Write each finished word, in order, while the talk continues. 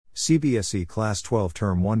CBSE Class 12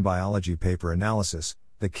 Term 1 Biology Paper Analysis.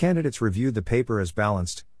 The candidates reviewed the paper as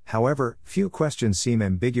balanced, however, few questions seem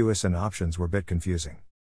ambiguous and options were a bit confusing.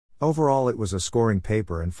 Overall, it was a scoring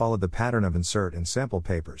paper and followed the pattern of insert and sample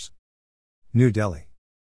papers. New Delhi.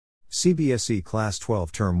 CBSE Class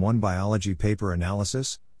 12 Term 1 Biology Paper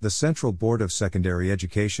Analysis. The Central Board of Secondary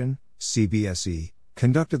Education, CBSE,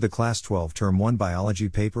 conducted the Class 12 Term 1 Biology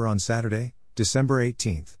paper on Saturday, December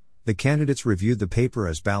 18. The candidates reviewed the paper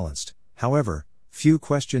as balanced, however, few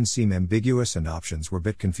questions seem ambiguous and options were a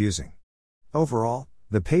bit confusing. Overall,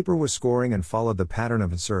 the paper was scoring and followed the pattern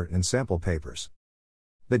of insert and sample papers.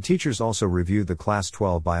 The teachers also reviewed the Class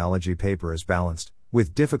 12 Biology paper as balanced,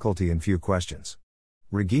 with difficulty and few questions.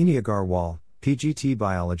 Ragini Agarwal, PGT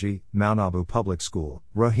Biology, Mount Abu Public School,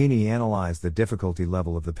 Rohini analyzed the difficulty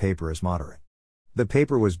level of the paper as moderate. The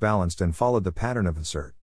paper was balanced and followed the pattern of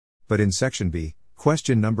insert. But in Section B,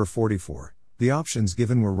 question number 44, the options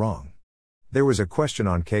given were wrong. There was a question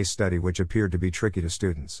on case study which appeared to be tricky to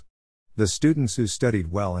students. The students who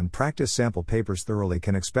studied well and practiced sample papers thoroughly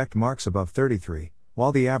can expect marks above 33,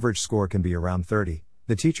 while the average score can be around 30,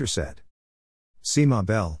 the teacher said. Seema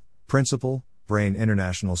Bell, principal, Brain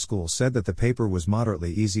International School, said that the paper was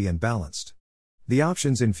moderately easy and balanced. The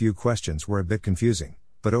options in few questions were a bit confusing,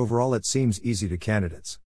 but overall it seems easy to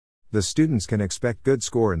candidates. The students can expect good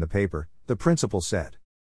score in the paper, the principal said.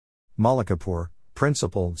 Malika Kapoor,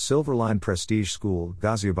 principal, Silverline Prestige School,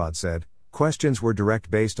 Ghaziabad, said, questions were direct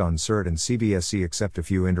based on CERT and CBSE except a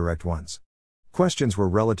few indirect ones. Questions were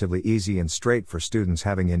relatively easy and straight for students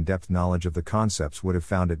having in-depth knowledge of the concepts would have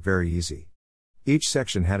found it very easy. Each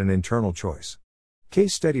section had an internal choice.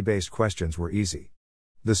 Case study-based questions were easy.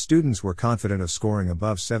 The students were confident of scoring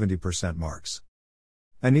above 70% marks.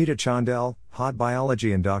 Anita Chandel, HOD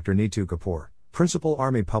Biology, and Dr. Neetu Kapoor, Principal,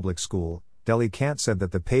 Army Public School, Delhi, Kant, said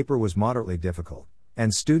that the paper was moderately difficult,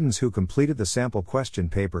 and students who completed the sample question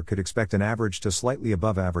paper could expect an average to slightly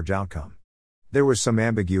above average outcome. There was some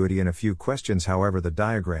ambiguity in a few questions, however the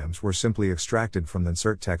diagrams were simply extracted from the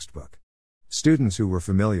insert textbook. Students who were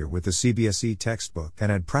familiar with the CBSE textbook and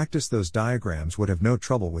had practiced those diagrams would have no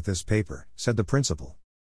trouble with this paper, said the principal.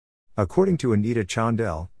 According to Anita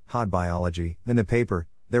Chandel, HOD Biology, in the paper,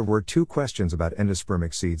 there were 2 questions about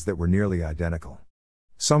endospermic seeds that were nearly identical.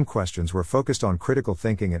 Some questions were focused on critical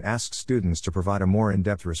thinking and asked students to provide a more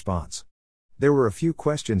in-depth response. There were a few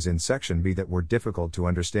questions in Section B that were difficult to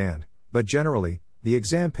understand, but generally, the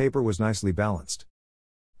exam paper was nicely balanced.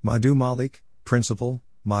 Madhu Malik, principal,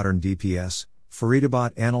 Modern DPS,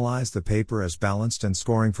 Faridabad, analyzed the paper as balanced and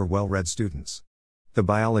scoring for well-read students. The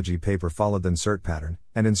biology paper followed the insert pattern,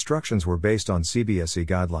 and instructions were based on CBSE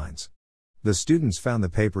guidelines. The students found the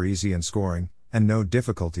paper easy and scoring, and no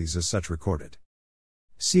difficulties as such recorded.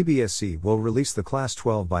 CBSE will release the Class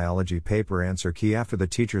 12 Biology paper answer key after the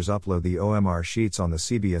teachers upload the OMR sheets on the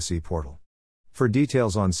CBSE portal. For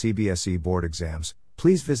details on CBSE board exams,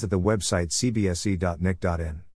 please visit the website cbse.nic.in.